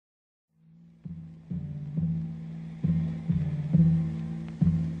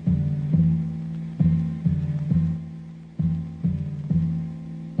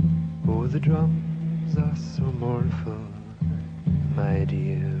the drums are so mournful, my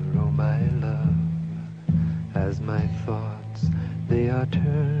dear, oh my love, as my thoughts they are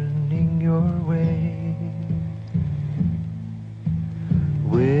turning your way.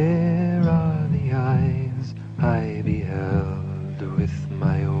 Where are the eyes I beheld with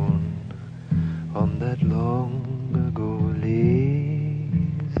my own on that long ago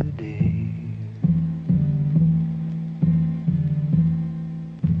lazy day?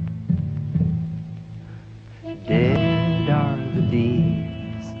 Dead are the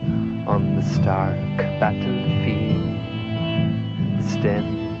leaves on the stark battlefield. The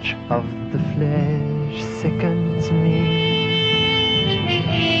stench of the flesh sickens me.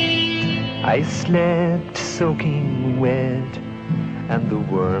 I slept soaking wet, and the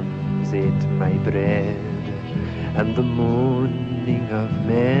worms ate my bread, and the moaning of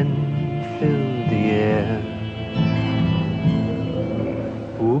men filled the air.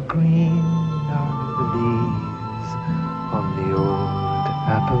 Oh, green are the leaves on the old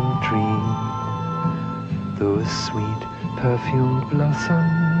apple tree, those sweet perfumed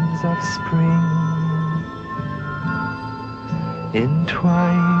blossoms of spring.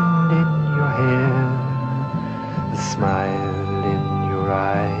 Entwined in your hair, a smile in your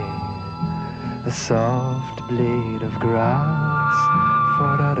eye, a soft blade of grass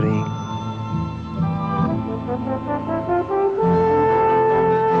for a ring.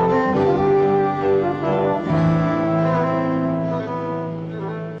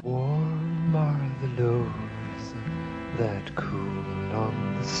 Warm are the loaves that cool on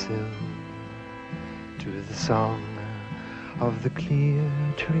the sill, to the song of the clear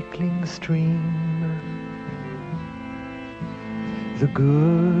trickling stream. The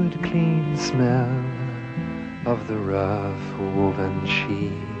good clean smell of the rough woven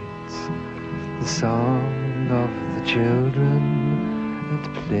sheets, the song of the children at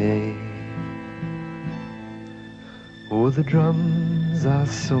play. Oh, the drums are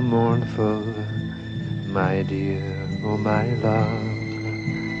so mournful, my dear, oh my love,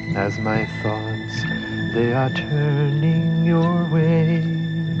 as my thoughts they are turning your way.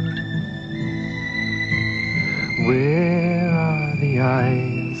 Where are the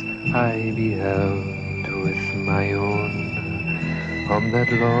eyes I beheld with my own on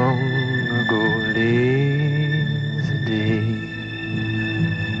that long ago lazy day?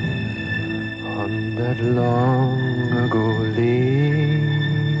 On that long ago lazy